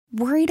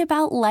Worried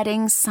about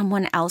letting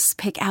someone else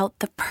pick out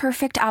the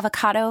perfect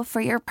avocado for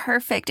your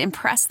perfect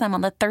impress them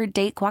on the third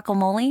date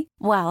guacamole?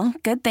 Well,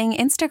 good thing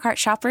Instacart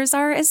shoppers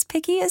are as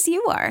picky as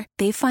you are.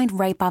 They find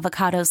ripe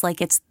avocados like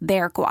it's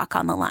their guac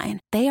on the line.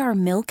 They are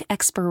milk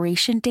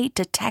expiration date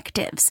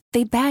detectives.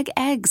 They bag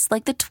eggs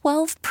like the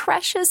 12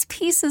 precious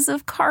pieces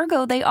of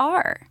cargo they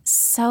are.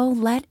 So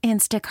let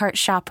Instacart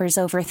shoppers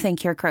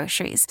overthink your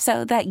groceries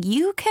so that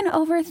you can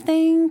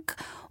overthink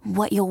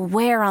what you'll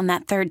wear on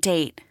that third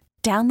date.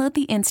 Download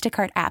the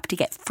Instacart app to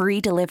get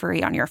free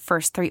delivery on your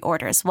first 3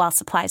 orders while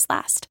supplies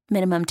last.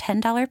 Minimum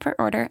 $10 per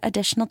order.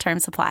 Additional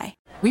terms apply.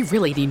 We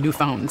really need new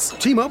phones.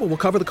 T-Mobile will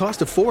cover the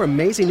cost of 4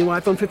 amazing new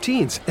iPhone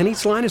 15s, and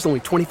each line is only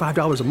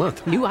 $25 a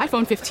month. New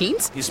iPhone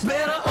 15s? It's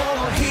better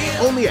over here.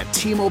 Only at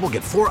T-Mobile,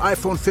 get 4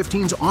 iPhone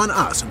 15s on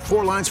us and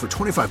 4 lines for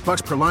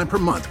 $25 per line per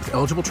month with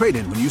eligible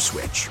trade-in when you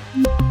switch.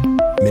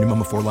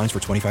 Minimum of 4 lines for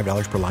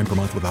 $25 per line per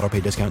month with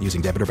autopay discount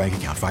using debit or bank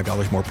account.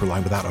 $5 more per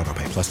line without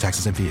autopay, plus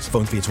taxes and fees.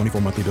 Phone fee at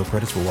 24 monthly bill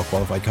credits for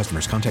well-qualified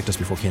customers. Contact us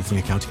before canceling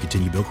account to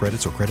continue bill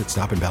credits or credit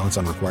stop and balance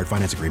on required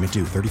finance agreement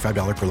due.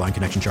 $35 per line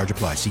connection charge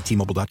applies. See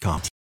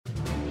T-Mobile.com.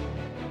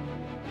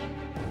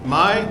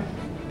 My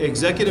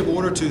executive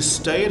order to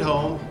stay at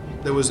home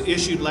that was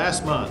issued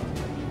last month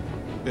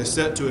is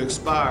set to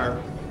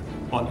expire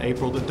on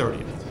April the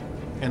 30th,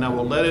 and I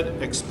will let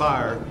it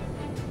expire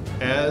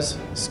as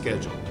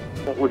scheduled.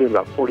 We're doing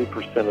about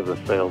 40% of the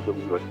sales that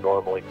we would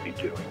normally be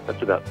doing.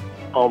 That's about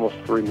almost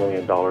 $3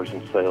 million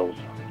in sales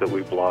that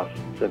we've lost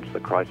since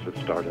the crisis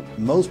started.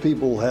 Most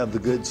people have the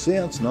good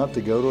sense not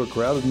to go to a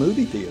crowded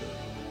movie theater,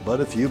 but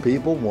a few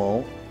people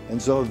won't.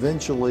 And so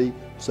eventually,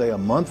 say a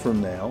month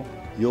from now,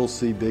 you'll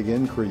see big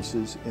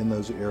increases in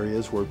those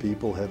areas where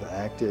people have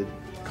acted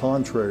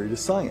contrary to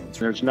science.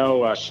 There's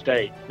no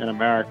state in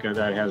America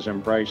that has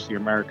embraced the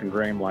American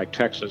dream like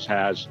Texas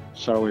has,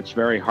 so it's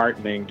very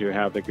heartening to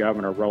have the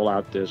governor roll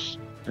out this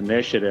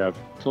initiative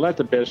to let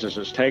the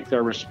businesses take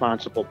their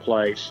responsible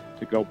place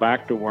to go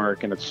back to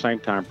work and at the same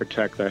time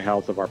protect the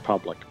health of our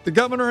public. The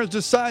governor has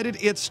decided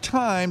it's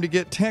time to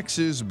get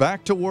Texas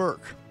back to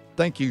work.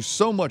 Thank you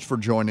so much for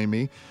joining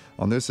me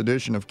on this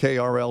edition of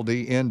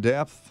KRLD In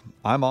Depth.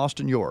 I'm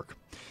Austin York.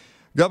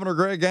 Governor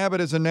Greg Abbott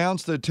has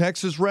announced that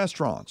Texas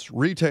restaurants,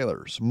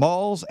 retailers,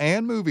 malls,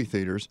 and movie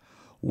theaters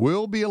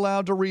will be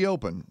allowed to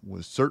reopen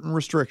with certain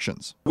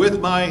restrictions. With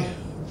my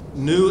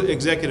new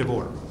executive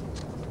order,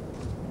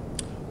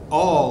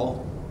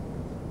 all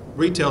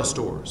retail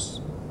stores,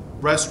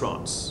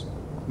 restaurants,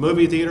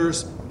 movie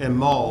theaters, and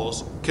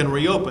malls can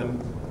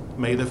reopen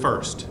May the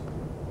 1st.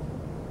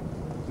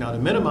 Now, to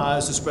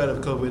minimize the spread of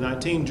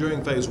COVID-19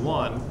 during phase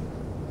 1,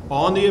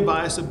 on the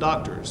advice of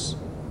doctors,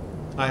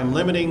 I am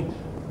limiting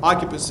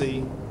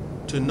occupancy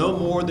to no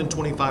more than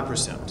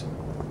 25%.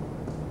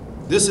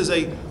 This is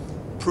a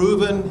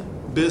proven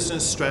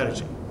business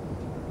strategy.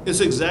 It's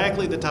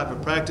exactly the type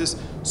of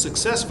practice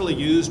successfully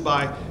used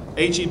by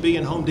H-E-B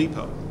and Home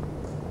Depot.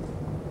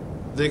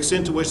 The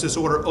extent to which this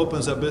order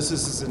opens up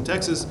businesses in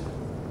Texas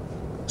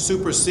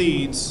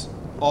supersedes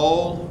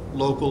all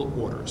local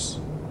orders.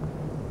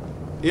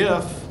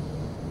 If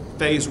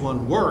phase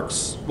 1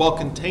 works while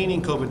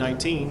containing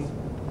COVID-19,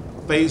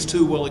 phase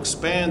 2 will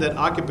expand that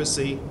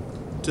occupancy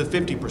to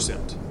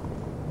 50%.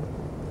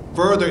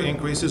 Further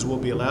increases will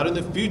be allowed in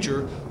the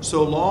future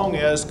so long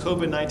as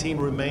COVID-19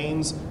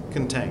 remains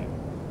contained.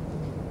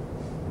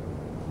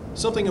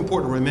 Something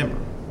important to remember.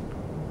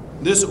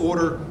 This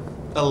order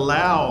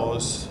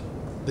allows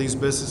these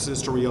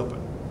businesses to reopen.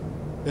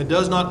 It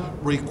does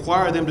not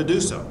require them to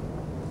do so.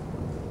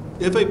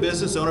 If a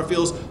business owner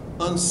feels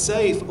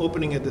unsafe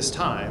opening at this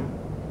time,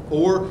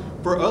 or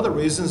for other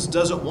reasons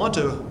doesn't want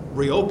to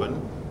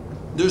reopen,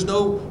 there's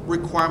no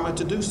requirement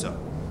to do so.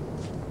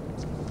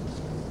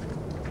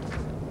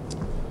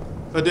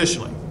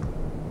 Additionally,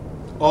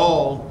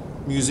 all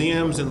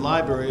museums and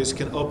libraries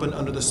can open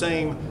under the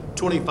same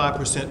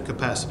 25%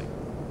 capacity.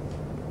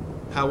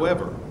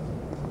 However,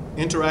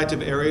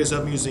 interactive areas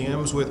of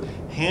museums with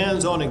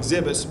hands-on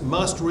exhibits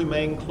must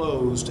remain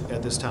closed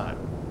at this time.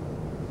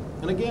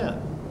 And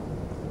again,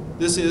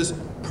 this is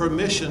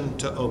permission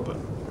to open,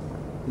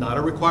 not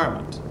a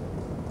requirement.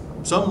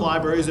 Some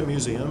libraries and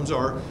museums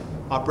are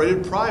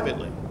operated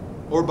privately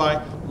or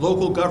by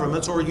local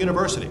governments or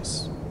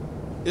universities.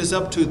 It's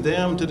up to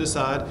them to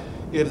decide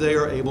if they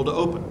are able to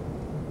open.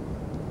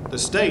 The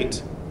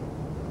state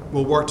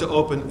will work to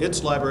open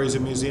its libraries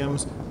and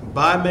museums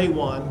by May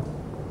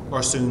 1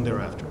 or soon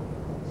thereafter.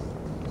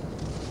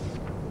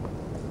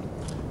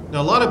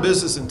 Now, a lot of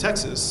business in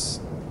Texas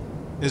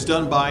is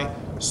done by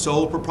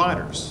sole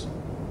proprietors.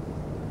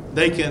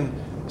 They can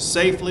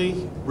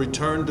safely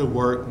return to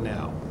work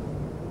now.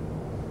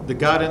 The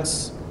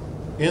guidance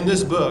in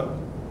this book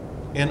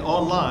and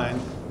online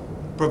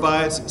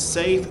provides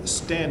safe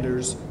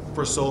standards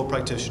for sole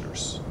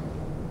practitioners.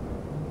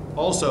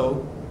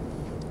 Also,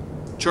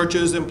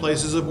 churches and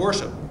places of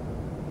worship,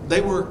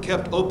 they were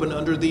kept open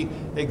under the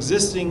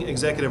existing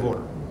executive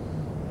order.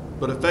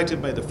 But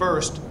effective May the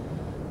 1st,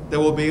 they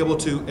will be able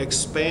to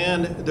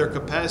expand their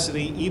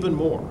capacity even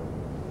more.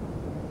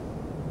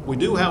 We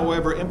do,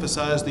 however,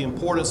 emphasize the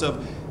importance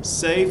of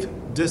safe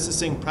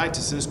distancing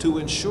practices to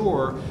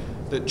ensure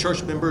that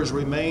church members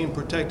remain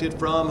protected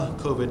from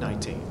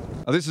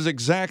COVID-19. Now, this is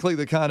exactly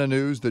the kind of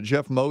news that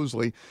Jeff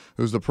Mosley,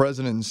 who's the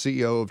president and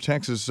CEO of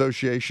Texas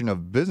Association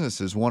of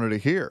Businesses, wanted to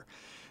hear.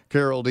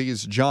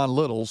 KRLD's John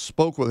Little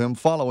spoke with him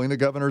following the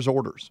governor's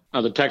orders.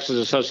 The Texas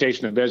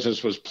Association of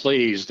Business was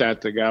pleased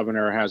that the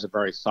governor has a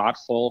very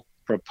thoughtful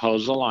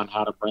proposal on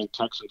how to bring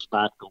Texans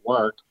back to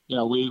work. You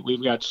know,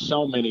 we've got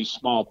so many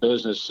small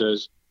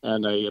businesses,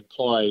 and they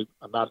employ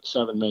about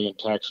 7 million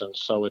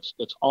Texans. So it's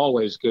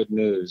always good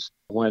news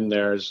when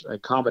there's a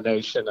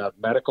combination of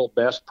medical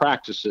best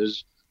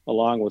practices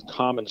along with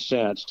common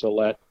sense to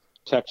let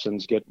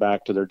Texans get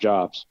back to their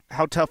jobs.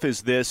 How tough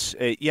is this,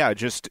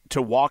 just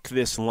to walk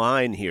this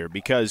line here?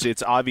 Because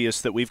it's obvious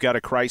that we've got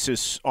a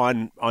crisis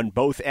on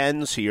both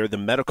ends here, the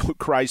medical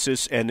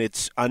crisis, and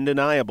it's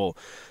undeniable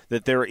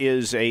that there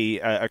is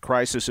a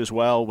crisis as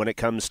well when it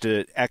comes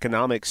to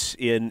economics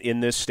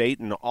in this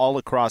state and all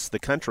across the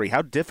country.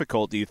 How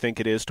difficult do you think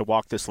it is to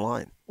walk this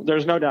line?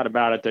 There's no doubt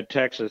about it that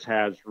Texas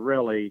has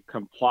really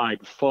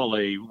complied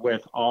fully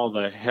with all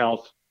the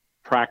health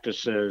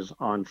practices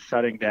on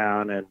shutting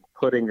down and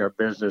putting their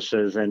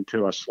businesses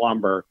into a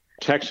slumber.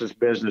 Texas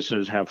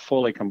businesses have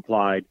fully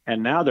complied,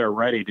 and now they're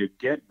ready to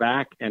get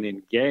back and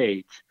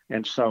engage.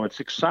 And so it's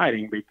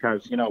exciting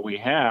because, you know, we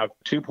have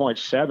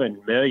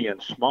 2.7 million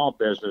small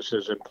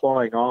businesses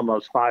employing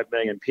almost 5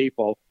 million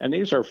people. And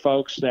these are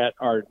folks that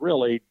are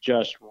really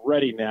just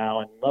ready now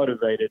and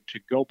motivated to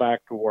go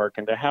back to work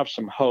and to have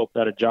some hope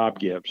that a job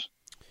gives.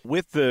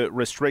 With the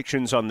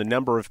restrictions on the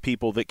number of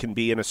people that can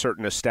be in a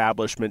certain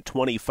establishment,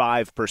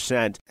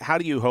 25%, how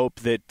do you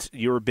hope that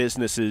your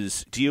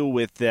businesses deal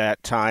with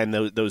that time,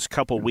 those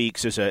couple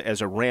weeks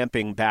as a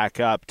ramping back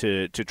up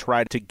to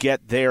try to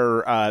get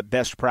their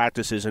best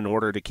practices in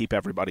order to keep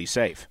everybody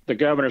safe? The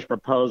governor's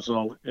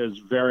proposal is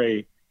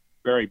very,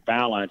 very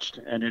balanced,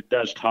 and it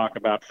does talk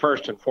about,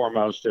 first and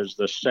foremost, is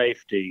the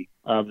safety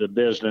of the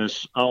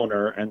business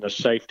owner and the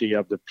safety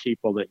of the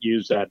people that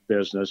use that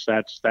business.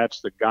 That's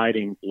the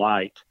guiding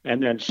light.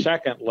 And then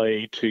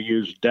secondly, to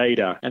use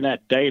data. And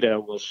that data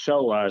will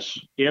show us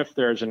if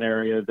there's an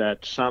area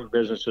that some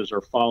businesses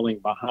are falling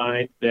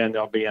behind, then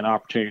there'll be an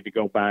opportunity to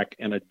go back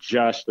and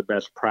adjust the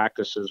best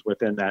practices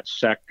within that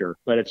sector.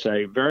 But it's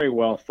a very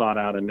well thought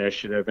out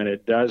initiative, and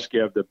it does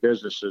give the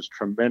businesses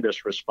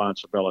tremendous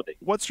responsibility.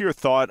 What's your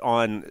thought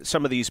on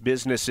some of these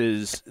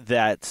businesses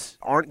that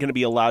aren't going to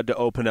be allowed to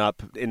open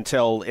up until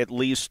at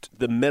least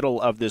the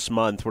middle of this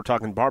month? We're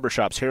talking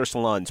barbershops, hair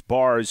salons,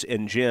 bars,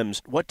 and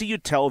gyms. What do you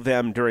tell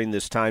them during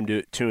this time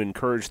to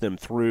encourage them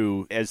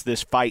through as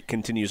this fight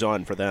continues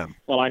on for them?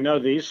 Well, I know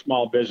these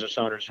small business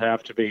owners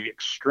have to be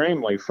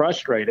extremely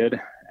frustrated,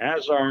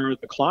 as are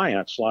the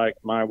clients like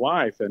my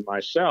wife and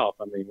myself.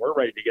 I mean, we're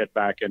ready to get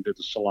back into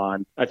the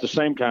salon. At the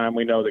same time,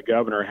 we know the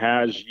governor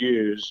has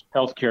used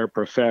healthcare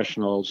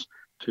professionals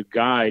to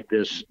guide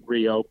this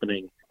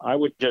reopening. I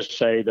would just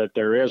say that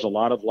there is a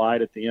lot of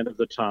light at the end of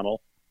the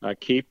tunnel.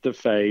 Keep the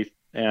faith,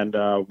 and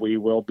we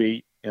will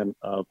be in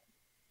a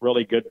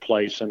really good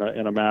place in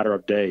a matter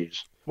of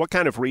days. What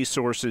kind of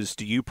resources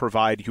do you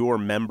provide your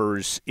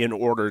members in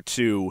order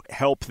to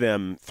help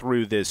them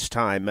through this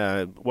time?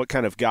 What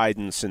kind of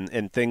guidance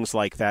and things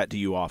like that do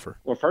you offer?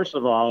 Well, first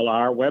of all,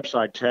 our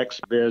website,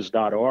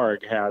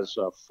 texbiz.org, has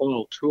a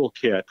full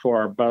toolkit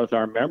for both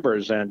our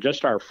members and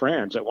just our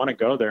friends that want to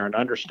go there and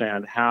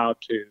understand how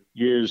to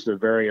use the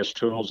various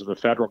tools of the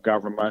federal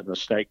government and the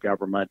state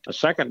government.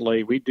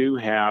 Secondly, we do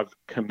have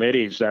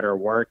committees that are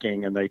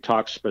working, and they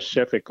talk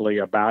specifically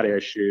about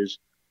issues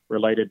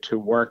related to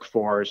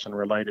workforce and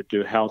related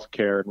to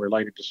healthcare and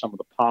related to some of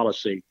the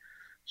policy.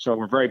 So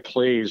we're very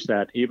pleased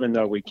that even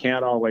though we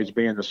can't always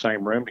be in the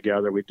same room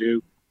together, we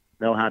do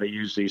know how to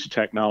use these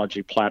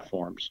technology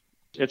platforms.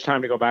 It's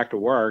time to go back to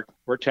work.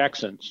 We're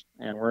Texans,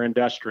 and we're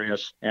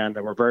industrious, and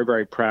we're very,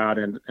 very proud.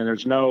 And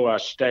there's no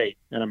state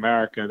in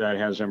America that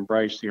has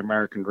embraced the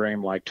American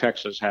dream like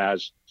Texas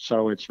has.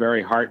 So it's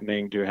very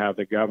heartening to have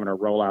the governor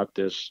roll out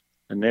this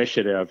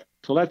initiative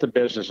to let the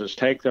businesses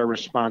take their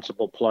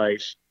responsible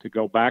place to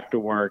go back to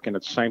work and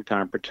at the same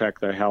time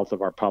protect the health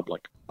of our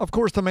public. Of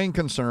course, the main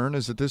concern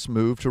is that this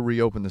move to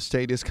reopen the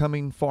state is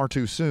coming far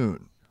too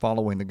soon.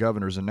 Following the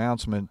governor's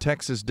announcement,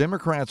 Texas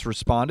Democrats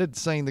responded,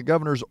 saying the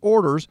governor's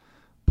orders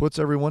puts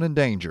everyone in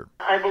danger.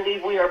 I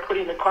believe we are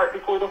putting the cart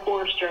before the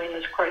horse during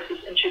this crisis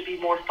and should be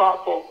more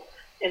thoughtful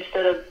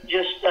instead of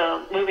just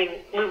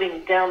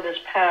moving down this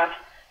path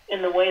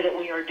in the way that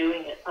we are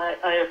doing it.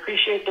 I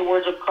appreciate the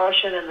words of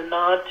caution and the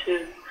nod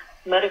to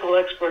medical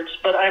experts,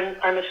 but I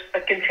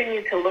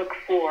continue to look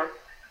for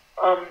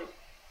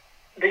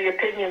the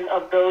opinion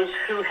of those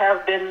who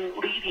have been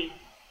leading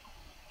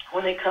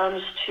when it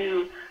comes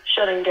to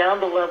shutting down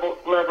the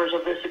levers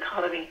of this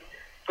economy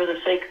for the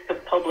sake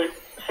of public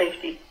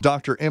safety.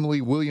 Dr.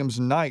 Emily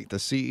Williams-Knight, the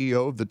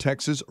CEO of the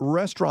Texas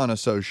Restaurant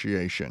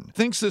Association,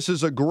 thinks this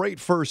is a great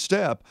first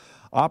step.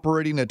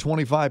 Operating at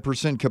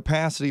 25%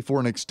 capacity for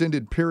an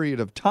extended period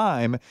of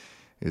time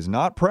is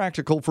not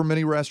practical for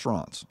many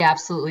restaurants.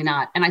 Absolutely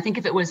not. And I think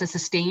if it was a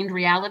sustained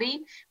reality,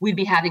 we'd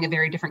be having a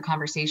very different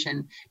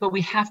conversation. But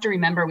we have to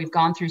remember we've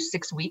gone through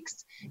 6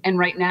 weeks. And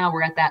right now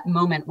we're at that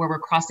moment where we're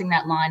crossing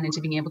that line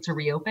into being able to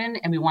reopen,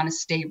 and we want to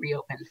stay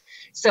reopened.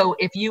 So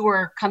if you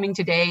were coming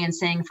today and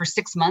saying for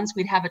 6 months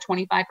we'd have a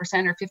 25%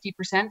 or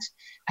 50%,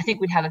 I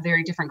think we'd have a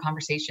very different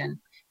conversation.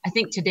 I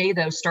think today,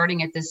 though,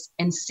 starting at this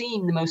and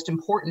seeing the most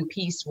important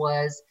piece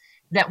was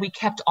that we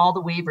kept all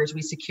the waivers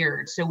we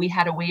secured. So we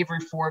had a waiver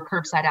for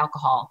curbside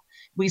alcohol.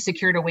 We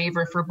secured a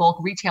waiver for bulk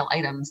retail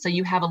items. So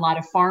you have a lot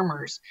of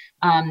farmers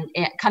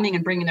coming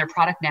and bringing their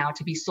product now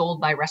to be sold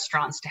by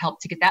restaurants to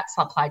help to get that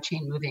supply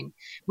chain moving.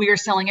 We are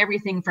selling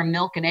everything from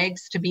milk and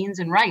eggs to beans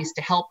and rice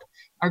to help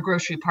our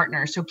grocery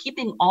partners. So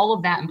keeping all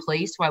of that in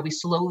place while we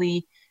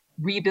slowly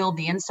rebuild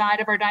the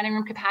inside of our dining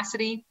room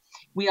capacity,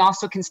 we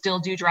also can still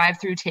do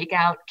drive-through,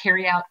 takeout,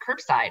 carry-out,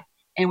 curbside.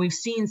 And we've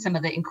seen some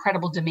of the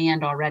incredible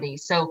demand already.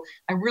 So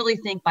I really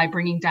think by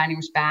bringing dining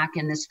rooms back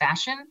in this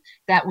fashion,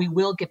 that we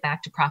will get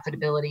back to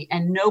profitability.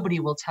 And nobody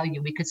will tell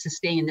you we could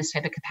sustain this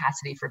type of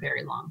capacity for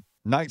very long.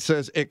 Knight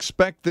says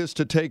expect this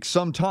to take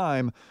some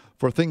time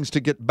for things to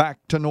get back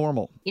to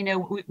normal. You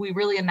know, we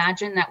really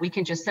imagine that we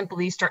can just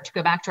simply start to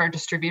go back to our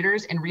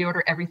distributors and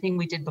reorder everything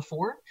we did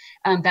before.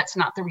 That's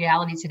not the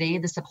reality today.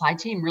 The supply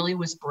chain really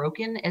was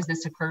broken as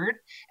this occurred.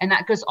 And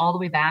that goes all the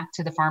way back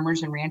to the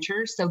farmers and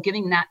ranchers. So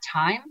giving that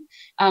time,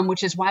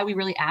 which is why we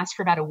really asked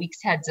for about a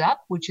week's heads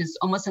up, which is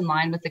almost in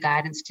line with the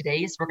guidance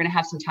today. So we're going to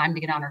have some time to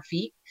get on our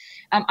feet.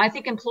 I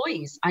think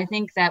employees, I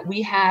think that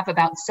we have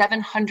about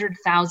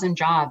 700,000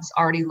 jobs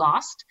already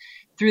lost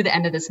through the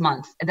end of this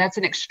month. That's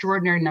an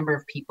extraordinary number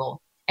of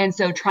people. And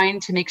so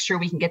trying to make sure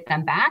we can get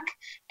them back,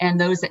 and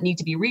those that need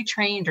to be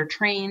retrained or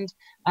trained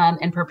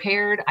and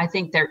prepared, I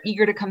think they're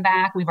eager to come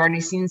back. We've already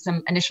seen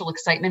some initial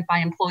excitement by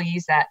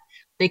employees that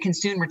they can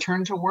soon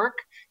return to work.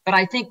 But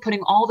I think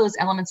putting all those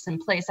elements in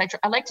place,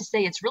 I like to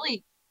say it's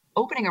really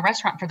opening a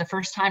restaurant for the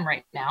first time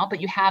right now,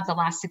 but you have the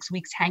last 6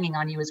 weeks hanging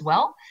on you as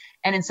well.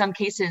 And in some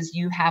cases,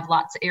 you have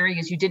lots of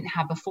areas you didn't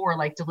have before,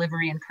 like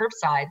delivery and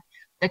curbside,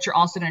 that you're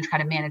also going to try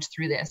to manage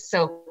through this.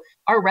 So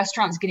our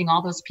restaurants getting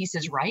all those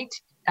pieces right.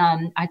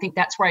 I think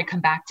that's where I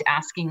come back to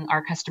asking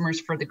our customers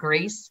for the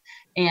grace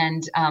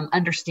and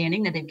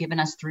understanding that they've given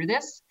us through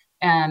this.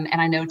 And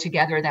I know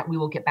together that we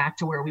will get back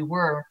to where we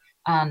were.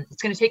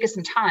 It's going to take us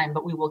some time,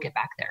 but we will get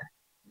back there.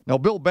 Now,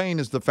 Bill Bain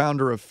is the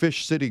founder of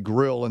Fish City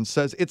Grill and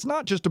says it's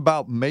not just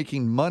about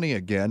making money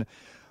again,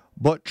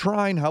 but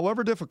trying,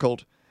 however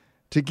difficult,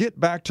 to get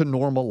back to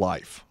normal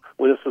life.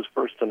 When this was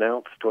first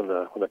announced, when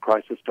the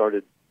crisis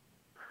started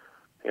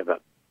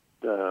about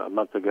a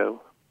month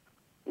ago,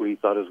 we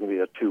thought it was going to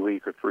be a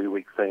 2-week or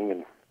 3-week thing,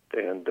 and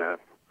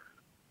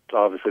it's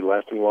obviously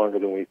lasting longer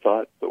than we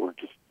thought, but we're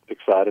just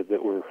excited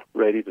that we're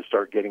ready to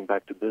start getting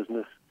back to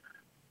business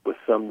with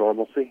some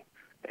normalcy,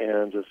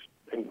 and just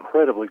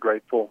incredibly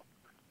grateful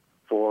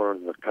for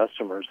the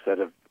customers that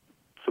have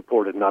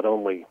supported not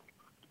only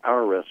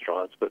our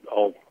restaurants, but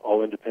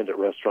all independent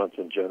restaurants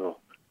in general.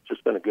 It's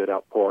just been a good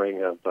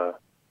outpouring of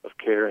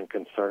care and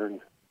concern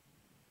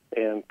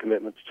and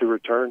commitments to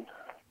return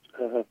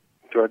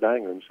to our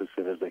dining rooms as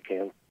soon as they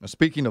can.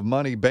 Speaking of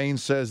money, Bain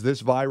says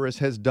this virus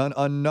has done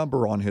a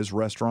number on his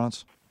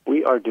restaurants.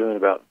 We are doing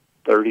about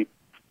 40%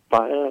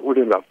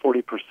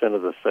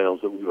 of the sales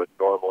that we would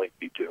normally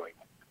be doing.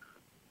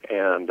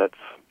 And that's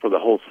for the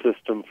whole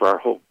system, for our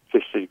whole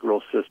Fish City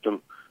Grill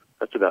system.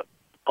 That's about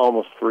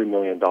almost $3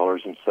 million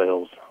in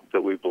sales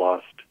that we've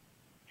lost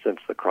since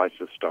the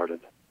crisis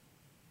started.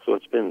 So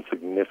it's been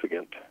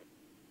significant.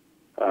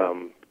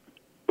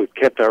 We've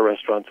kept our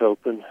restaurants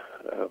open.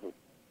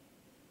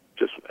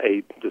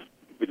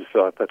 We just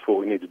feel like that's what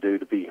we need to do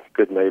to be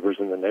good neighbors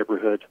in the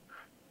neighborhood.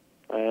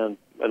 And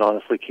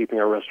honestly, keeping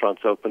our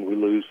restaurants open, we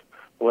lose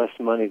less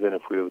money than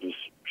if we would just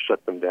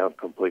shut them down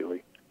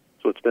completely.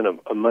 So it's been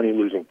a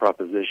money-losing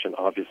proposition,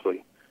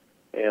 obviously,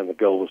 and the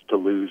goal is to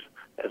lose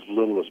as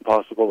little as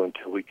possible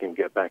until we can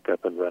get back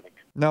up and running.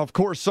 Now, of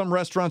course, some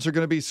restaurants are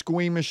going to be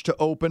squeamish to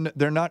open.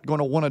 They're not going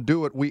to want to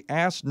do it. We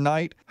asked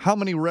Knight how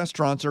many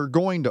restaurants are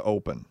going to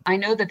open. I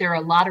know that there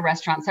are a lot of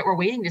restaurants that were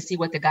waiting to see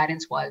what the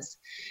guidance was.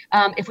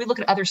 If we look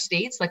at other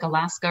states like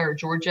Alaska or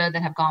Georgia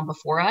that have gone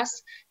before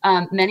us,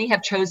 many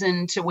have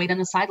chosen to wait on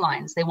the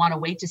sidelines. They want to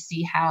wait to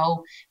see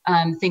how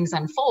things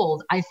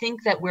unfold. I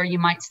think that where you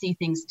might see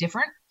things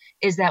different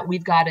is that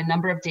we've got a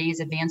number of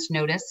days advance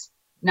notice.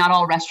 Not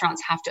all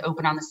restaurants have to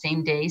open on the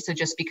same day. So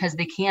just because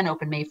they can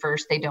open May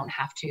 1st, they don't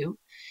have to.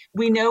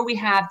 We know we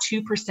have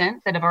 2%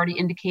 that have already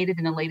indicated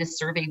in the latest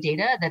survey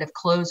data that have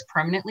closed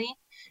permanently.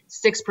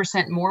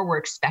 6% more were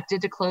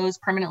expected to close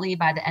permanently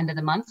by the end of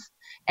the month.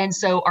 And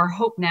so our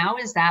hope now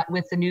is that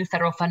with the new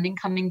federal funding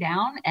coming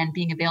down and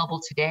being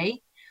available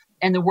today,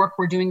 and the work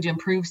we're doing to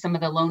improve some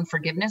of the loan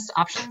forgiveness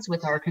options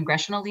with our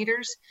congressional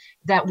leaders,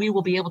 that we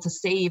will be able to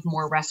save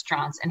more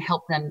restaurants and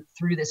help them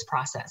through this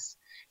process.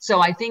 So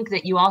I think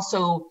that you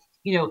also,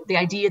 the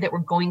idea that we're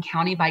going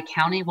county by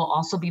county will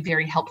also be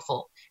very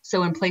helpful.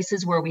 So in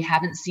places where we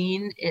haven't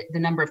seen the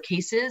number of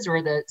cases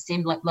or the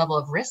same level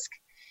of risk,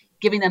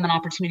 giving them an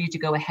opportunity to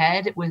go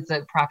ahead with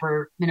the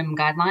proper minimum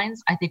guidelines,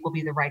 I think will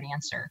be the right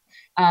answer.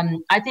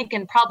 I think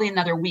in probably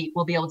another week,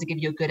 we'll be able to give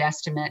you a good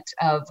estimate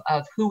of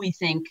who we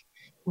think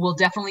will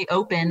definitely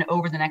open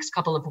over the next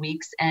couple of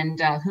weeks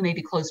and who may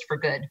be closed for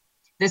good.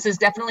 This is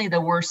definitely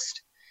the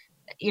worst,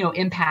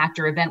 impact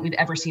or event we've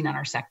ever seen on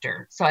our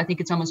sector. So I think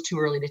it's almost too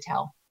early to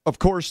tell. Of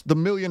course, the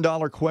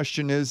million-dollar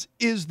question is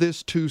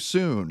this too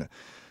soon?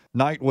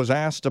 Knight was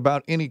asked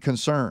about any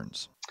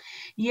concerns.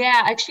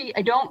 Yeah, actually,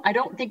 I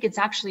don't think it's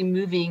actually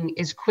moving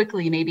as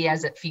quickly maybe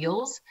as it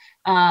feels.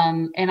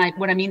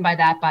 What I mean by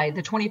that, by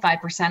the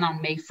 25%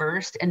 on May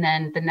 1st, and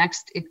then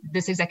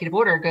this executive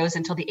order goes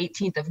until the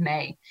 18th of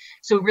May.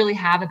 So we really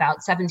have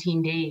about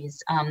 17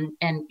 days,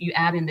 and you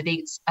add in the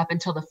dates up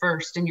until the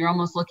 1st, and you're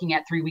almost looking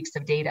at 3 weeks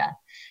of data.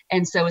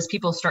 And so as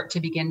people start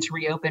to begin to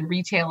reopen,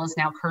 retail is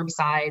now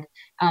curbside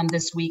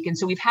this week. And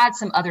so we've had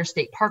some other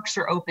state parks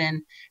are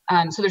open.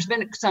 So there's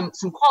been some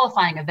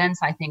qualifying events,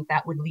 I think,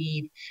 that would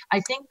lead.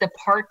 I think the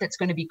part that's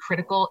going to be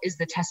critical is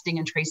the testing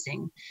and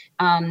tracing.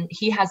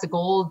 He has a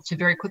goal to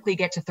very quickly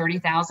get to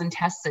 30,000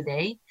 tests a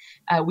day.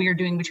 We are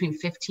doing between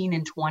 15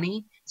 and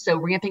 20. So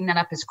ramping that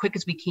up as quick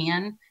as we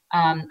can.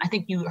 I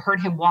think you heard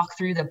him walk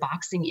through the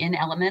boxing in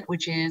element,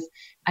 which is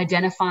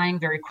identifying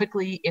very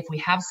quickly if we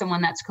have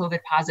someone that's COVID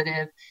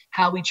positive,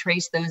 how we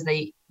trace those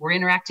they were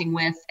interacting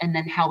with, and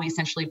then how we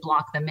essentially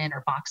block them in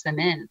or box them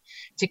in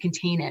to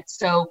contain it.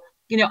 So,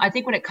 I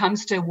think when it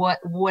comes to what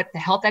the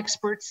health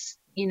experts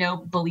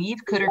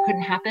believe could or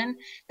couldn't happen,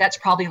 that's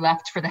probably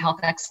left for the health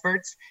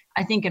experts.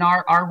 I think in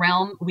our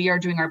realm, we are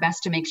doing our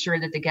best to make sure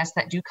that the guests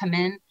that do come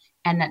in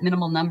and that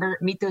minimal number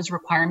meet those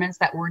requirements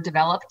that were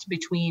developed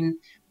between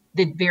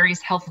the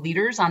various health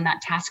leaders on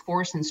that task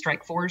force and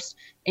strike force.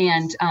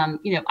 And,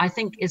 I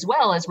think as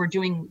well as we're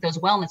doing those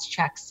wellness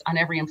checks on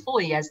every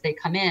employee as they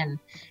come in,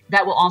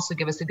 that will also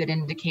give us a good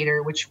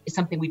indicator, which is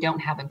something we don't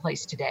have in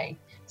place today.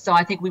 So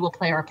I think we will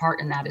play our part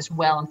in that as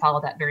well and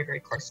follow that very, very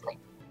closely.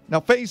 Now,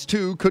 phase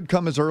 2 could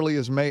come as early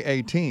as May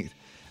 18th.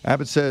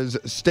 Abbott says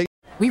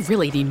we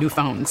really need new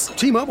phones.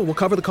 T-Mobile will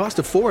cover the cost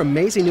of 4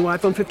 amazing new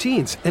iPhone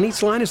 15s, and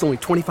each line is only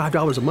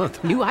 $25 a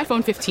month. New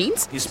iPhone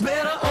 15s? It's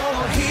better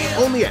over here.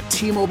 Only at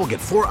T-Mobile, get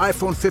 4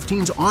 iPhone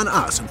 15s on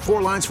us and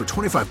 4 lines for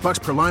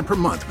 $25 per line per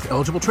month with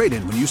eligible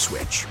trade-in when you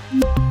switch.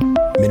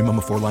 Minimum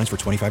of 4 lines for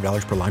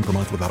 $25 per line per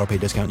month with auto-pay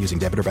discount using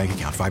debit or bank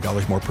account.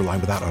 $5 more per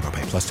line without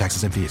auto-pay, plus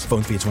taxes and fees.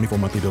 Phone fee at 24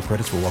 monthly bill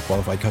credits for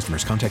well-qualified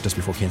customers. Contact us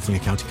before canceling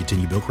account to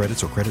continue bill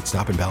credits or credit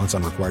stop and balance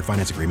on required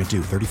finance agreement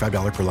due.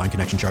 $35 per line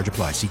connection charge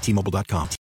applies. See T-Mobile.com.